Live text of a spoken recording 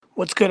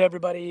What's good,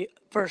 everybody?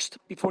 First,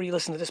 before you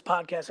listen to this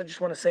podcast, I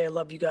just want to say I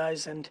love you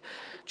guys and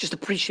just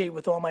appreciate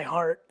with all my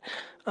heart.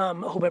 I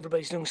hope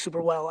everybody's doing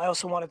super well. I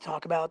also want to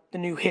talk about the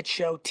new hit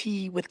show,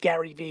 Tea with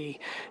Gary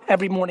Vee,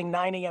 every morning,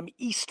 9 a.m.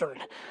 Eastern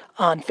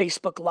on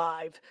Facebook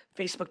Live,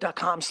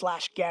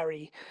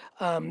 facebook.com/Gary.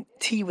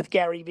 Tea with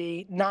Gary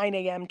Vee, 9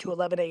 a.m. to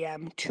 11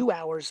 a.m., 2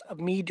 hours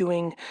of me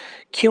doing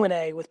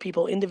Q&A with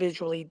people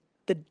individually,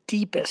 the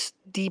deepest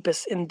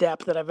in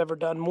depth that I've ever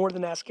done, more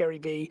than Ask Gary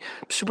Vee.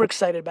 I'm super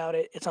excited about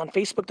it. It's on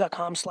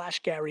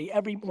facebook.com/Gary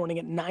every morning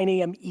at 9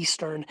 a.m.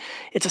 Eastern.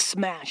 It's a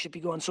smash. If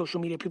you go on social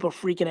media, people are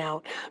freaking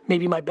out.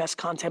 Maybe my best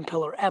content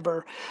pillar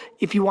ever.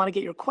 If you want to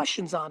get your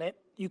questions on it,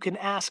 you can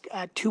ask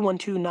at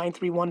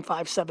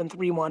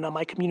 212-931-5731 on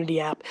my community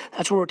app.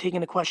 That's where we're taking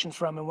the questions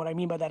from. And what I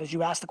mean by that is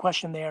you ask the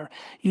question there,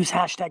 use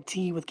hashtag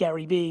Tea with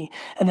Gary Vee,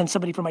 and then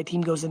somebody from my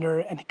team goes in there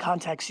and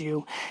contacts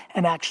you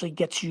and actually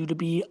gets you to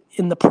be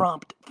in the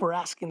prompt for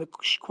asking the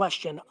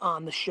question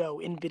on the show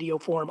in video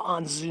form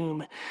on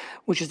Zoom,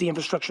 which is the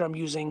infrastructure I'm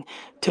using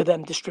to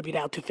then distribute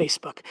out to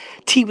Facebook.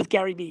 Tea with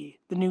Gary Vee,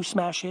 the new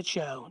smash hit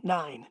show,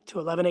 9 to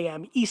 11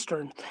 a.m.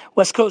 Eastern.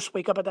 West Coast,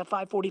 wake up at that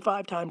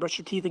 5:45 time, brush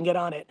your teeth and get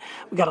on it.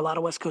 We got a lot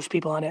of West Coast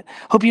people on it.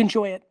 Hope you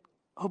enjoy it.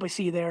 Hope I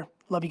see you there.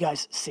 Love you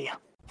guys. See ya.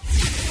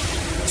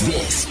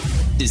 This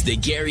is the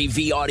Gary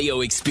Vee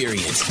audio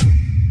experience.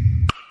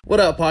 What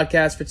up,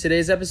 podcast? For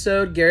today's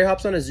episode, Gary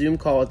hops on a Zoom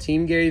call with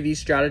Team Gary Vee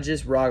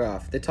strategist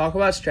Rogoff. They talk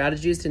about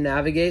strategies to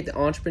navigate the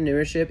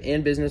entrepreneurship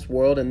and business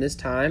world in this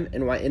time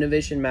and why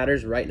innovation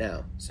matters right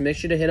now. So make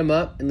sure to hit him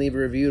up and leave a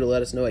review to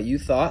let us know what you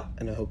thought,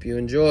 and I hope you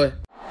enjoy.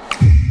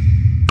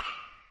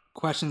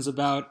 Questions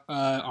about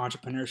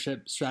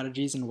entrepreneurship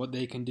strategies and what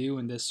they can do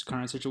in this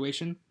current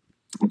situation.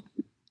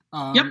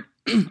 Yep.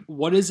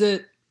 What is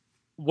it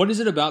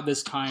about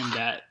this time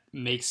that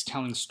makes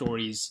telling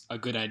stories a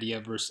good idea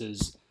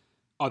versus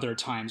other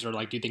times? Or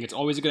like, do you think it's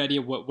always a good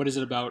idea? What is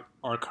it about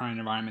our current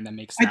environment that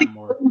makes that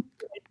more?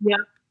 Yeah,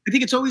 I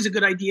think it's always a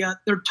good idea.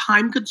 They're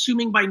time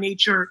consuming by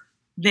nature.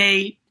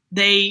 They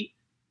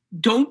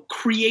don't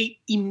create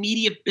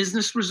immediate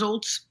business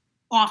results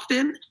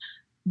often.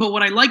 But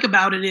what I like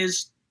about it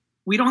is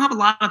we don't have a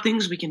lot of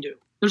things we can do.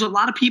 There's a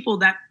lot of people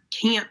that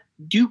can't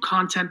do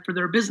content for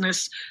their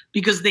business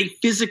because they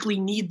physically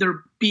need to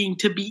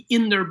be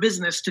in their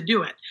business to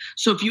do it.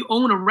 So if you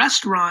own a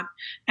restaurant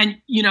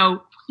and,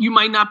 you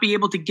might not be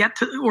able to get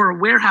to, or a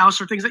warehouse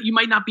or things that you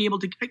might not be able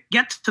to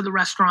get to the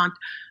restaurant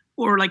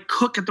or like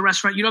cook at the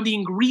restaurant. You don't have the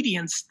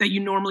ingredients that you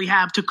normally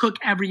have to cook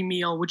every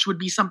meal, which would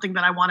be something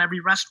that I want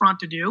every restaurant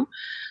to do.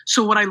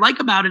 So what I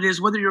like about it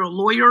is whether you're a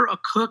lawyer, a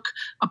cook,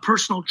 a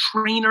personal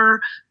trainer,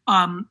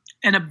 an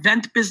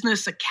event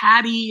business, a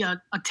caddy,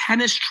 a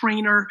tennis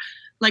trainer,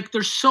 like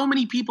there's so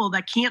many people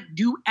that can't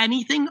do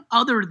anything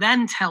other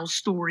than tell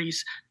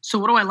stories. So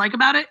what do I like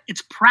about it?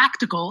 It's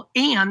practical,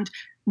 and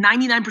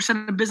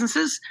 99% of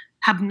businesses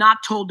have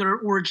not told their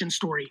origin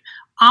story.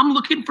 I'm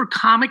looking for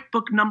comic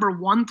book number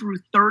 1 through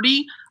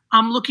 30.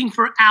 I'm looking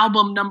for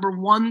album number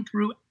 1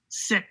 through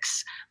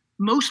 6.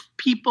 Most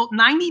people,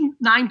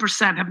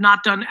 99% have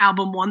not done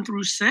album 1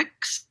 through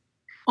 6.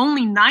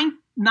 Only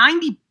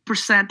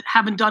 90%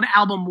 haven't done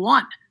album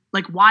 1.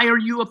 Like, why are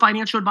you a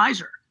financial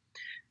advisor?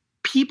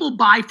 People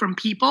buy from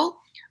people.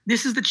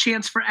 This is the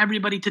chance for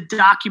everybody to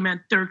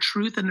document their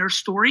truth and their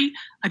story.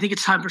 I think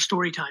it's time for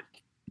story time.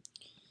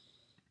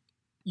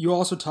 You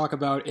also talk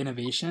about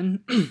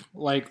innovation.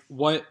 Like,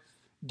 what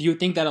do you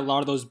think that a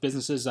lot of those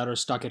businesses that are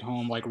stuck at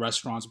home, like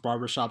restaurants,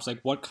 barbershops, like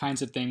what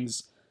kinds of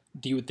things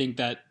do you think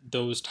that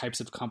those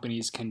types of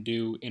companies can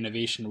do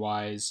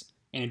innovation-wise,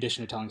 in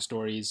addition to telling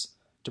stories,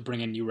 to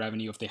bring in new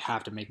revenue if they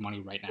have to make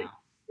money right now?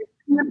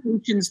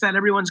 Innovations that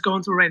everyone's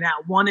going through right now.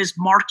 One is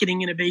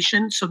marketing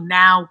innovation. So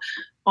now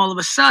all of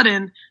a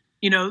sudden,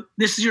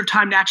 this is your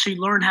time to actually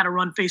learn how to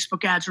run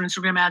Facebook ads or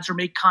Instagram ads or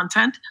make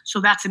content. So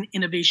that's an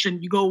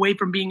innovation. You go away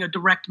from being a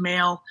direct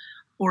mail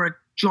or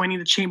joining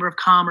the Chamber of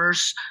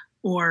Commerce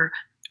or,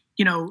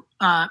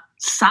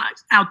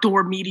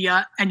 outdoor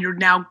media, and you're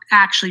now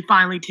actually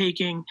finally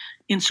taking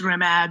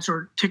Instagram ads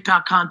or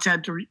TikTok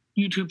content or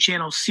YouTube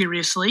channels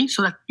seriously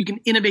so that you can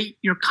innovate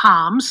your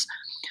comms.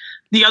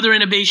 The other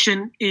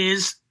innovation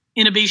is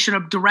innovation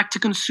of direct to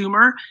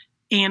consumer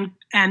and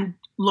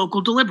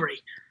local delivery.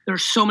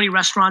 There's so many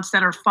restaurants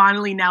that are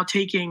finally now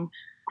taking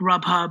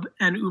Grubhub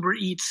and Uber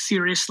Eats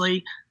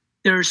seriously.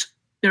 There's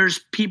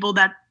people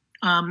that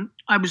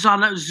I was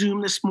on a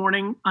Zoom this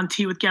morning on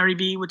Tea with Gary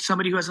Vee with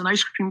somebody who has an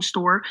ice cream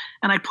store,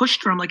 and I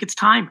pushed her. I'm like, it's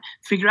time.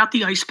 Figure out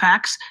the ice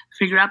packs.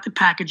 Figure out the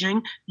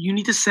packaging. You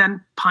need to send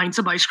pints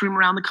of ice cream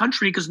around the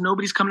country because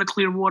nobody's coming to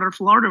Clearwater,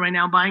 Florida right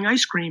now buying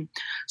ice cream.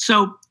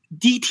 So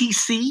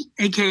DTC,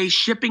 aka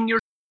shipping your.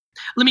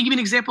 Let me give you an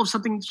example of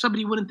something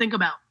somebody wouldn't think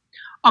about.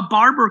 A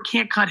barber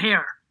can't cut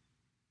hair.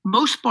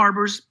 Most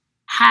barbers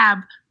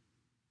have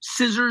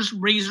scissors,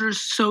 razors,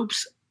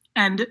 soaps,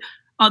 and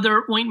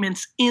other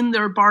ointments in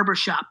their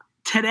barbershop.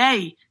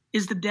 Today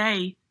is the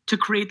day to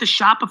create the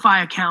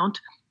Shopify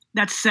account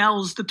that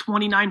sells the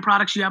 29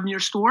 products you have in your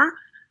store,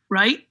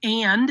 right?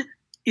 And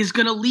is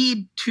going to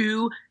lead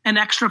to an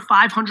extra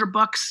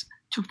 $500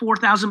 to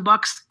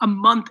 $4,000 a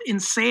month in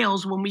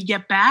sales when we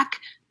get back.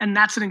 And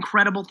that's an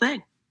incredible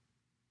thing.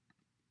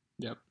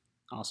 Yep.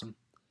 Awesome.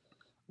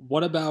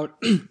 What about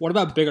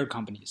bigger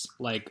companies,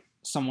 like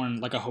someone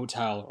like a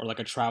hotel or like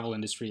a travel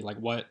industry? Like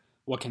what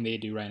can they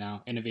do right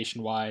now,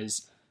 innovation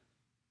wise?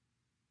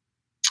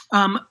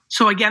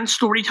 So again,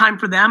 story time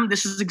for them.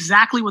 This is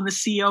exactly when the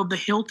CEO of the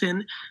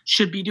Hilton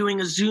should be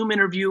doing a Zoom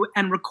interview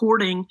and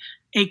recording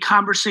a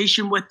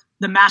conversation with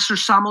the master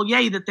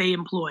sommelier that they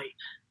employ.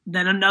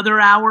 Then another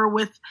hour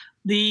with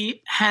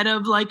the head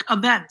of like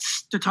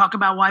events to talk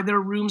about why their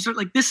rooms are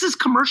like, this is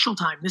commercial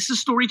time. This is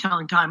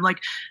storytelling time. Like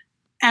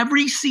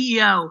every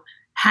CEO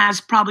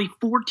has probably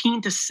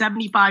 14 to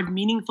 75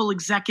 meaningful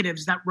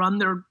executives that run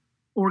their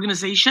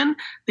organization.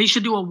 They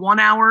should do a 1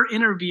 hour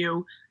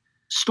interview,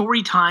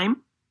 story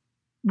time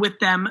with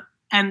them.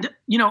 And,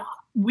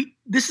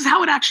 this is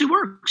how it actually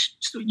works.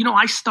 So,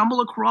 I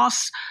stumble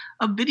across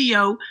a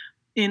video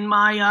in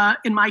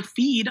my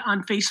feed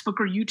on Facebook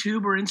or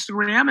YouTube or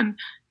Instagram, and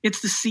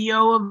it's the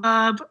CEO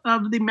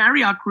of the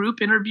Marriott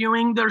Group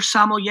interviewing their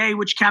sommelier,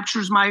 which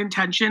captures my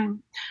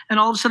attention. And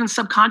all of a sudden,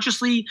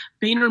 subconsciously,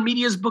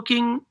 VaynerMedia is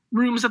booking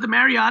rooms at the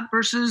Marriott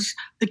versus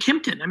the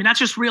Kimpton. I mean, that's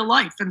just real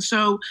life. And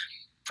so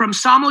from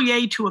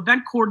sommelier to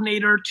event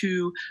coordinator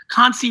to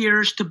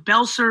concierge to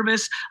bell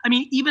service, I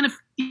mean, even if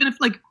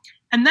like,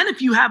 and then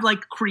if you have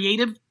like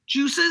creative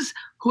juices,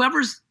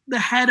 whoever's the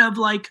head of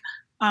like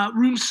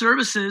room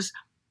services,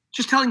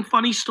 just telling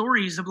funny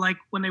stories of like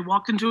when they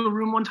walked into a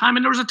room one time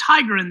and there was a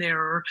tiger in there,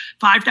 or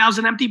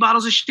 5,000 empty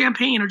bottles of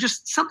champagne, or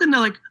just something to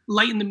like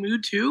lighten the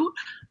mood too.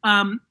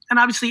 And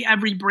obviously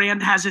every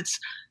brand has its,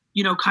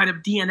 kind of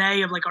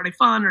DNA of like, are they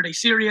fun? Are they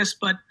serious?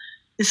 But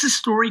this is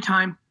story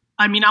time.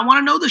 I mean, I want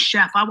to know the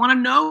chef. I want to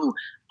know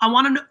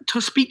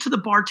to speak to the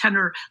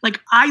bartender. Like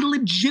I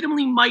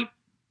legitimately might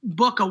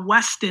book a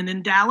Westin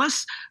in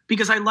Dallas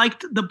because I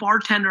liked the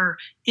bartender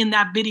in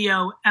that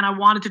video and I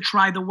wanted to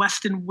try the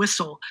Westin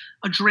Whistle,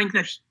 a drink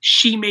that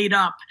she made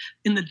up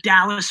in the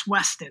Dallas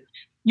Westin.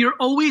 You're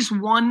always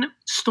one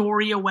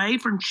story away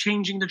from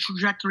changing the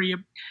trajectory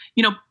of,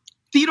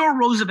 Theodore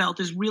Roosevelt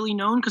is really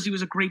known because he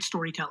was a great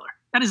storyteller.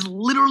 That is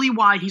literally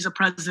why he's a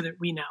president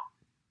we know.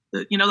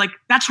 Like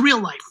that's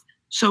real life.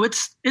 So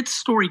it's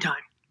story time.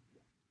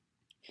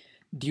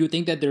 Do you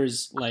think that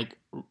there's like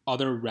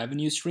other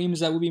revenue streams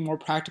that would be more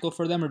practical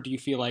for them, or do you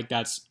feel like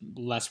that's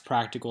less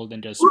practical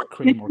than just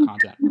creating more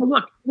content?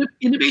 Look,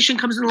 innovation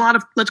comes in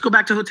let's go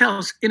back to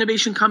hotels.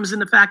 Innovation comes in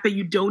the fact that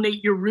you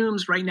donate your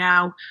rooms right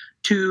now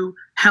to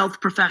health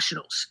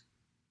professionals.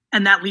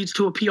 And that leads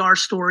to a PR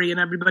story and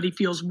everybody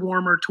feels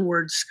warmer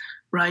towards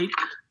the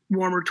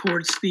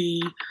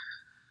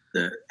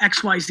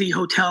XYZ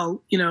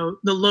hotel,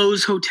 the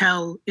Lowe's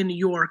Hotel in New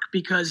York,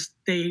 because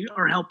they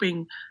are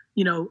helping,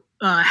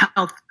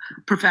 health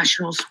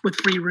professionals with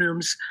free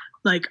rooms.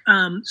 Like,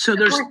 so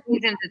there's Four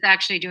Seasons is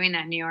actually doing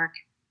that in New York.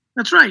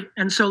 That's right.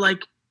 And so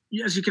like,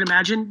 as you can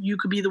imagine, you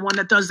could be the one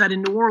that does that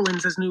in New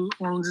Orleans, as New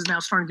Orleans is now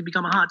starting to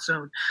become a hot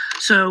zone.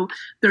 So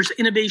there's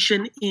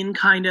innovation in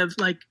kind of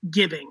like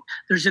giving.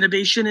 There's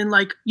innovation in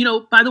like,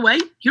 by the way,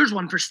 here's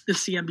one for the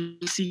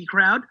CNBC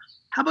crowd.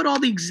 How about all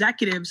the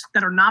executives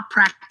that are not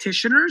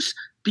practitioners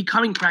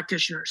becoming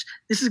practitioners?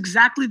 This is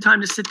exactly the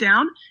time to sit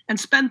down and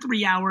spend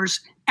 3 hours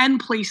and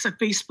place a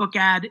Facebook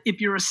ad if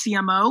you're a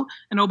CMO.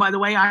 And oh, by the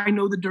way, I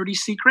know the dirty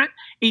secret.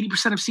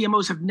 80% of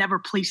CMOs have never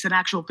placed an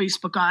actual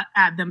Facebook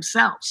ad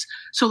themselves.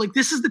 So like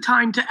this is the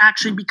time to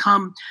actually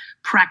become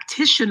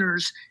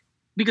practitioners,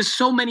 because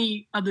so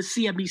many of the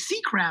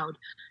CNBC crowd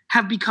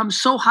have become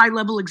so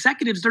high-level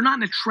executives, they're not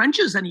in the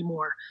trenches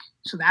anymore.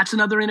 So that's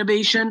another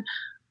innovation.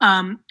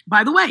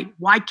 By the way,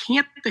 why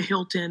can't the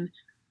Hilton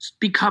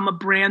become a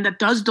brand that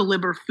does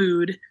deliver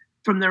food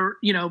from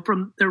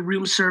their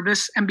room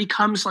service and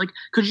becomes like,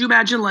 could you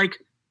imagine like,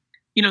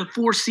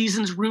 Four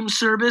Seasons room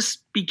service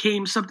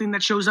became something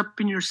that shows up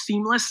in your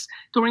Seamless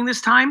during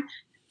this time?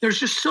 There's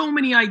just so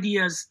many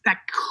ideas that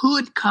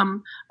could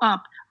come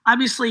up.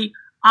 Obviously,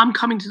 I'm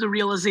coming to the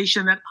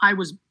realization that I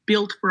was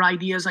built for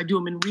ideas. I do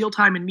them in real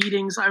time in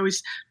meetings. I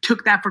always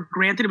took that for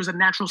granted. It was a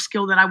natural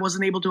skill that I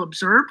wasn't able to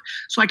observe.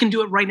 So I can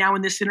do it right now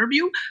in this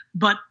interview.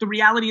 But the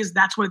reality is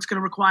that's what it's going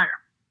to require.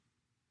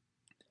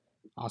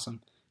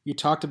 Awesome. You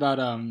talked about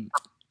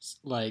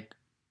like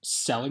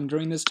selling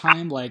during this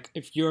time. Like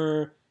if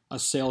you're a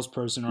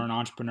salesperson or an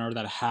entrepreneur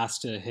that has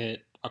to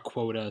hit a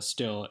quota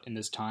still in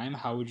this time,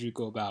 how would you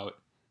go about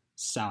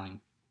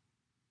selling?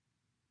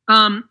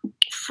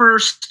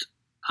 First,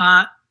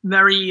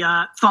 very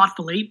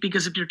thoughtfully,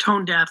 because if you're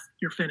tone deaf,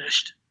 you're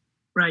finished,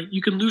 right?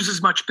 You can lose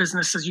as much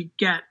business as you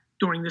get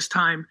during this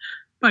time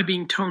by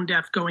being tone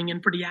deaf going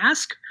in for the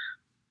ask.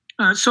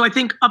 So I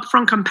think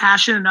upfront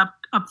compassion and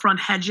upfront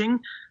hedging,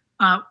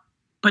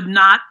 but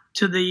not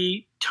to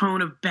the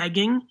tone of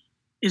begging,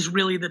 is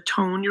really the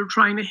tone you're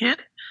trying to hit.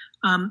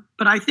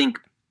 But I think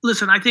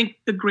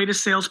the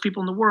greatest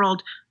salespeople in the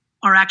world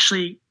are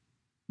actually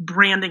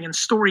branding and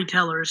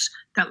storytellers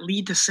that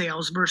lead to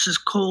sales versus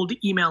cold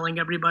emailing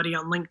everybody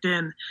on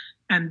LinkedIn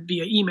and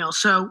via email.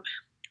 So,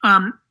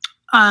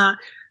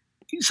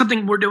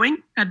 something we're doing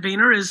at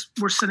Vayner is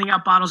we're sending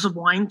out bottles of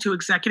wine to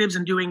executives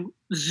and doing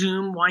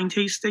Zoom wine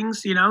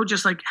tastings,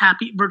 just like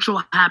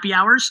virtual happy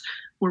hours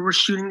where we're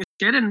shooting the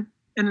shit. And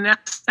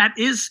that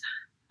is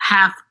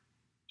half,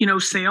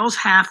 sales,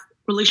 half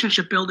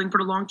relationship building for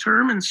the long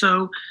term. And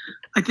so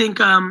I think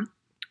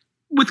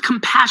with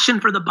compassion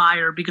for the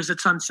buyer because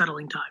it's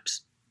unsettling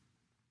times.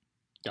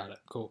 Got it.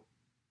 Cool.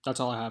 That's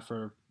all I have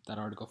for that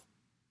article.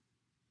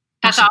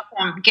 That's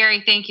awesome.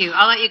 Gary, thank you.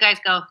 I'll let you guys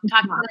go.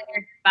 Talk to you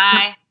later.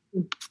 Bye.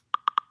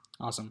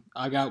 Awesome.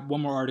 I got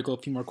one more article, a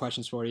few more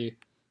questions for you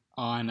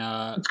on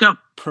Let's go.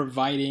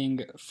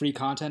 Providing free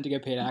content to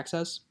get paid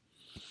access.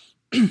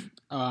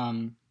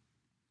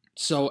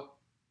 So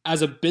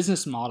as a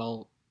business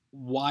model,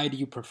 why do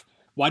you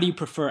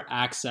prefer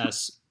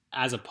access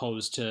as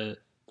opposed to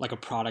like a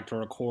product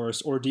or a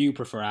course, or do you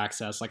prefer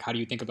access? Like, how do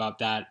you think about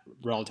that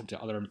relative to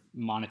other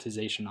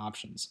monetization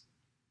options?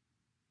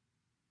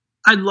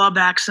 I love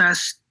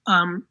access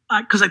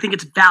because I think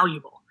it's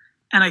valuable.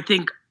 And I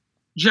think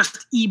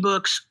just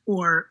ebooks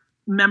or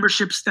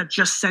memberships that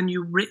just send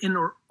you written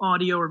or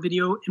audio or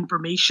video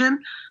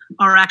information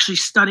are actually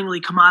stunningly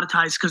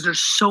commoditized because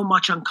there's so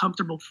much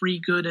uncomfortable, free,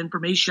 good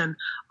information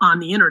on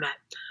the internet.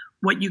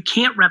 What you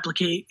can't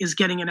replicate is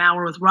getting an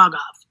hour with Raghav.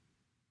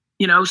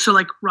 So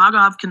like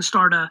Raghav can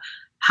start a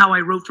How I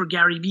Wrote for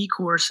Gary Vee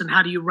course and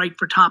how do you write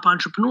for top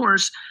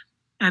entrepreneurs.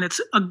 And it's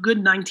a good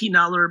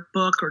 $19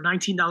 book or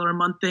 $19 a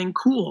month thing.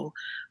 Cool.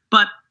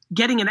 But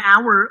getting an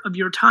hour of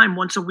your time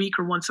once a week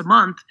or once a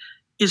month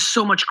is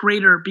so much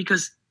greater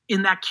because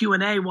in that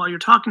Q&A, while you're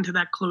talking to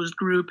that closed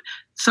group,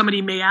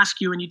 somebody may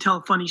ask you and you tell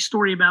a funny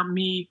story about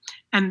me.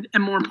 And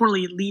more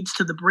importantly, it leads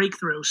to the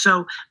breakthrough.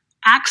 So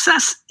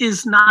access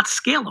is not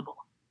scalable.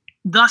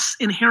 Thus,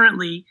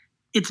 inherently,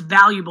 it's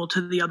valuable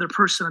to the other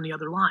person on the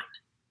other line.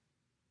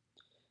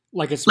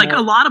 Like it's like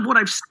a lot of what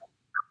I've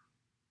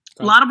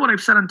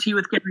said on Tea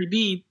with Gary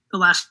Vee the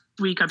last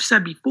week, I've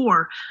said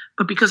before,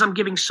 but because I'm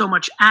giving so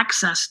much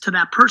access to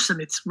that person,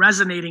 it's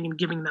resonating and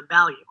giving them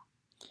value.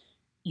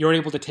 You're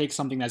able to take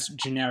something that's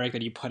generic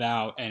that you put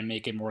out and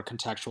make it more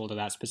contextual to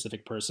that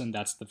specific person.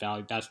 That's the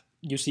value.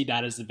 You see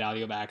that as the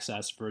value of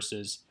access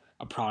versus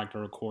a product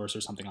or a course or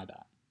something like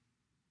that.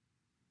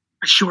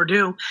 I sure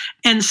do.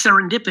 And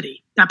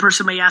serendipity. That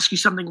person may ask you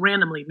something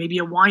randomly, maybe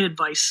a wine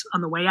advice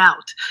on the way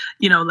out,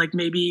 like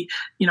maybe,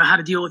 how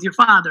to deal with your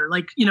father.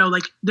 Like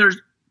there's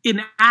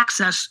in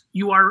access,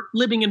 you are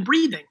living and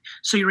breathing.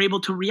 So you're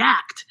able to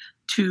react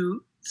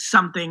to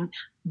something,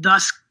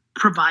 thus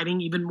providing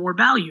even more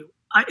value.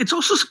 It's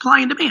also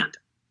supply and demand.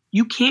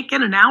 You can't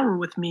get an hour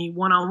with me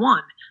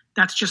one-on-one.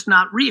 That's just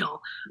not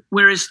real.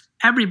 Whereas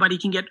everybody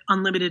can get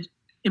unlimited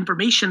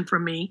information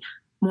from me.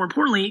 More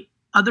importantly,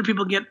 other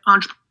people get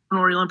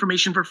entrepreneurial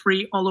information for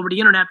free all over the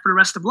internet for the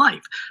rest of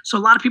life. So a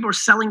lot of people are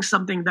selling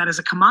something that is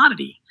a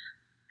commodity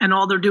and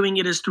all they're doing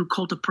it is through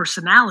cult of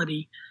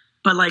personality.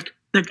 But like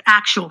the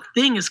actual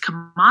thing is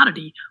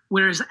commodity,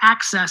 whereas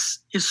access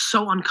is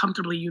so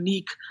uncomfortably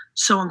unique,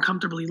 so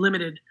uncomfortably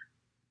limited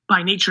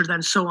by nature,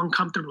 then so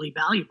uncomfortably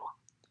valuable.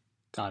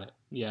 Got it.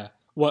 Yeah.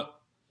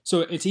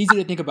 So it's easy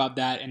to think about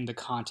that in the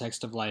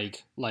context of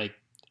like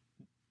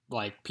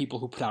people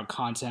who put out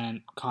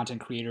content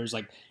creators.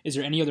 Like, is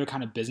there any other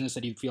kind of business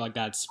that you feel like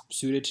that's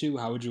suited to?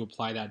 How would you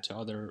apply that to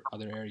other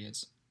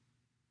areas?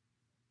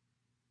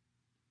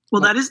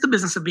 Well, that is the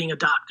business of being a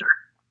doctor.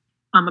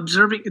 I'm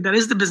observing that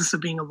is the business of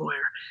being a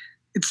lawyer.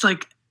 It's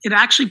like it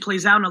actually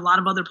plays out in a lot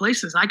of other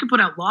places. I could put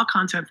out law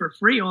content for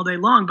free all day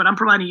long, but I'm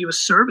providing you a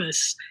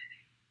service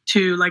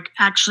to like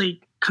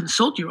actually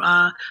consult you.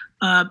 A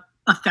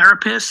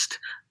therapist,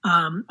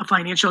 a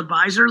financial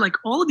advisor, like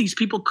all of these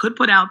people could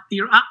put out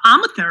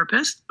I'm a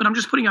therapist, but I'm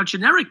just putting out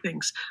generic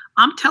things.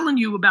 I'm telling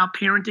you about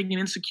parenting and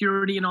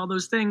insecurity and all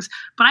those things,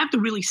 but I have to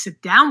really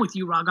sit down with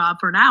you, Raghav,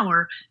 for an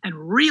hour and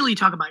really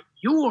talk about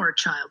your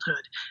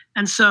childhood.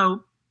 And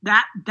so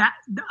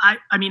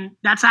I mean,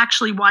 that's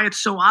actually why it's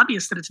so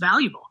obvious that it's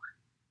valuable.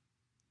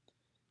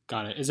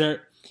 Got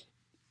it.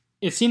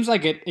 It seems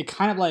like it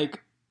kind of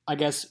like, I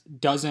guess,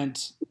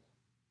 doesn't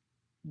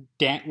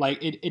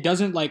it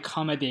doesn't like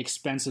come at the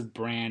expense of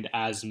brand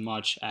as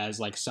much as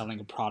like selling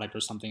a product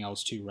or something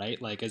else too,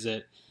 right? Like, is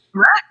it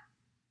correct?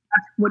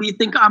 What do you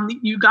think?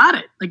 You got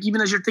it. Like,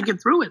 even as you're thinking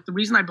through it, the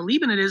reason I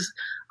believe in it is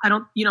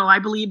I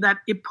believe that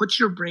it puts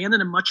your brand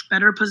in a much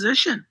better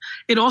position.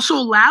 It also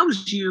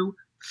allows you,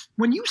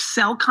 when you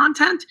sell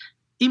content,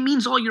 it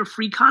means all your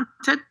free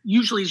content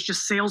usually is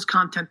just sales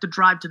content to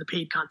drive to the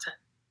paid content.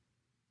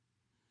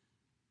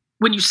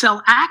 When you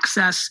sell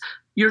access,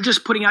 you're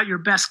just putting out your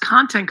best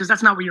content because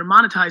that's not what you're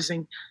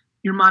monetizing.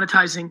 You're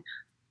monetizing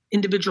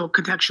individual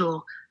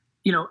contextual,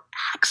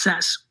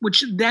 access,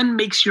 which then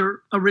makes your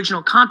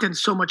original content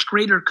so much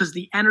greater because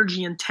the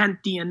energy, intent,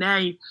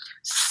 DNA,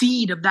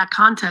 seed of that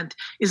content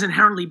is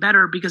inherently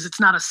better because it's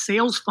not a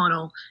sales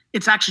funnel.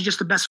 It's actually just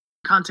the best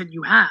content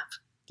you have.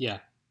 Yeah,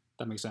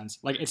 that makes sense.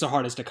 Like, it's the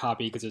hardest to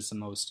copy because it's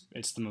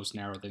the most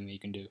narrow thing that you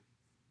can do.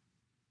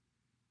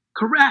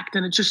 Correct.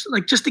 And it's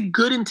just a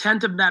good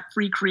intent of that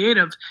free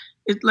creative.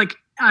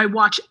 I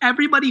watch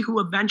everybody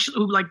who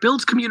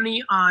builds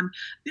community on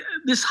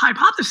this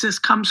hypothesis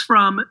comes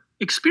from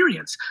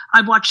experience.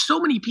 I've watched so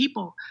many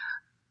people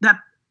that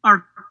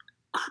are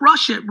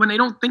crush it when they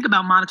don't think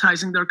about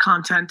monetizing their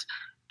content.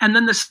 And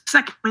then the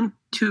second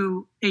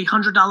into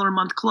 $100 a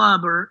month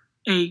club or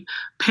a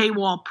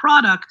paywall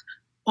product,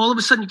 all of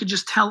a sudden you could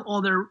just tell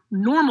all their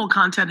normal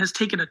content has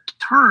taken a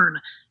turn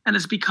and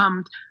has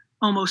become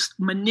almost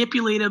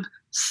manipulative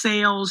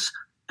sales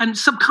and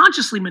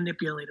subconsciously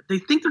manipulative. They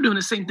think they're doing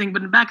the same thing,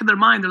 but in the back of their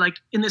mind, they're like,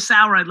 in this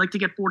hour, I'd like to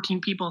get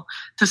 14 people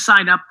to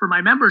sign up for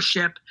my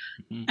membership.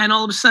 Mm-hmm. And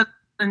all of a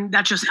sudden,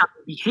 that's just how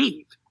they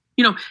behave.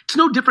 It's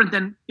no different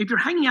than if you're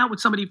hanging out with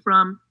somebody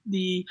from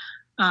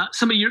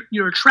somebody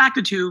you're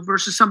attracted to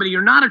versus somebody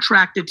you're not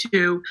attracted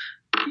to.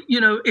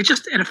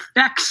 It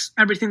affects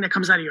everything that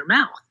comes out of your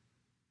mouth.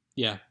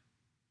 Yeah.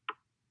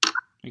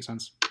 Makes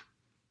sense.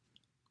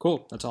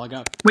 Cool. That's all I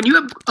got. When you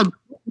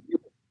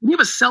have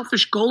a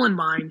selfish goal in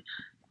mind,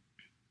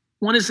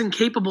 one is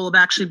incapable of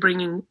actually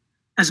bringing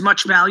as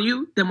much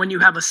value than when you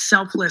have a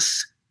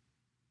selfless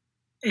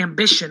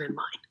ambition in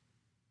mind.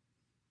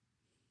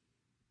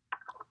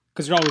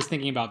 Because you're always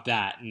thinking about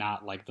that,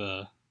 not like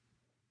the...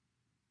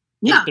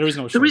 Yeah. There is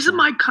no... The reason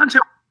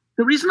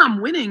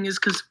I'm winning is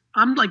because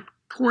I'm like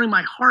pouring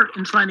my heart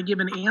and trying to give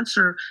an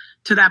answer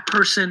to that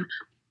person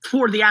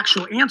for the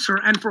actual answer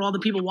and for all the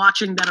people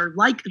watching that are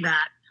like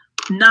that,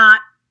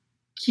 not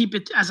keep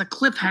it as a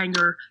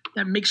cliffhanger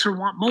that makes her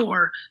want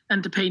more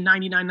and to pay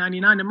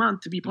 $99.99 a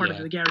month to be part of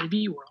the Gary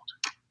Vee world.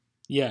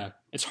 Yeah.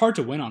 It's hard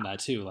to win on that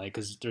too, like,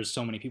 because there's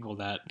so many people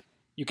that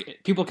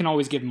people can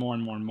always give more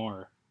and more and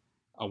more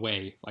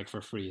away, like,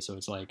 for free. So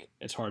it's like,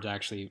 it's hard to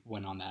actually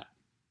win on that.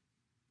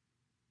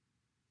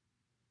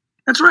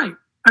 That's right.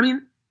 I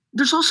mean,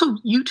 there's also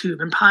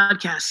YouTube and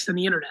podcasts and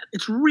the internet.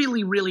 It's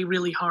really, really,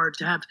 really hard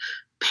to have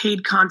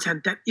paid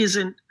content that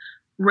isn't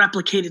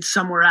replicated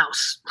somewhere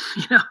else,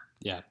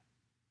 Yeah.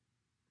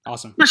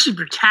 Awesome. Especially if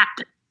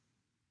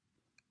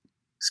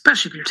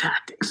you're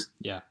tactics.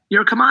 Yeah.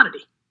 You're a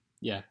commodity.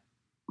 Yeah.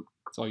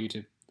 It's all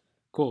YouTube.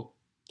 Cool.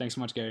 Thanks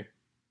so much, Gary.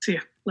 See ya.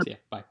 See ya.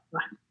 Bye. Bye.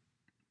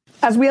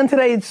 As we end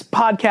today's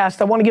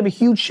podcast, I want to give a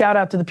huge shout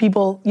out to the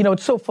people.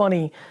 It's so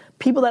funny.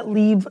 People that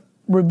leave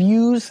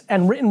reviews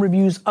and written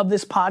reviews of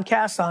this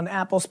podcast on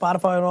Apple,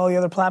 Spotify, and all the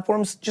other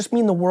platforms just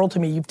mean the world to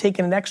me. You've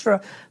taken an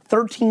extra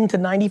 13 to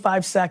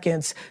 95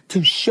 seconds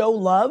to show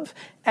love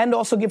and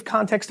also give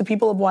context to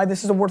people of why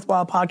this is a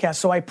worthwhile podcast.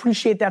 So I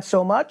appreciate that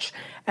so much.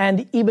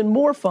 And even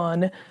more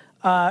fun,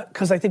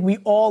 because I think we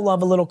all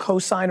love a little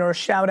cosign or a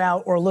shout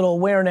out or a little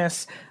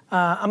awareness.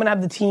 I'm going to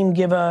have the team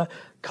give a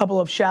couple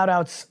of shout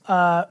outs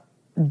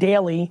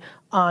daily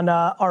on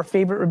our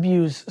favorite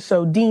reviews.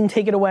 So Dean,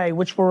 take it away.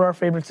 Which were our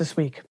favorites this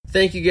week?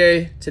 Thank you,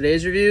 Gary.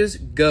 Today's reviews,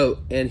 GOAT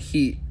and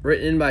Heat,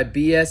 written by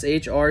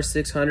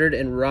BSHR600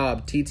 and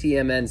Rob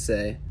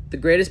TTMN the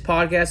greatest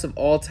podcast of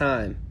all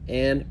time,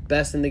 and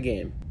best in the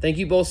game. Thank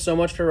you both so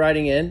much for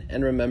writing in,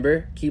 and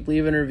remember, keep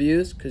leaving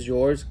reviews, because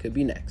yours could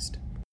be next.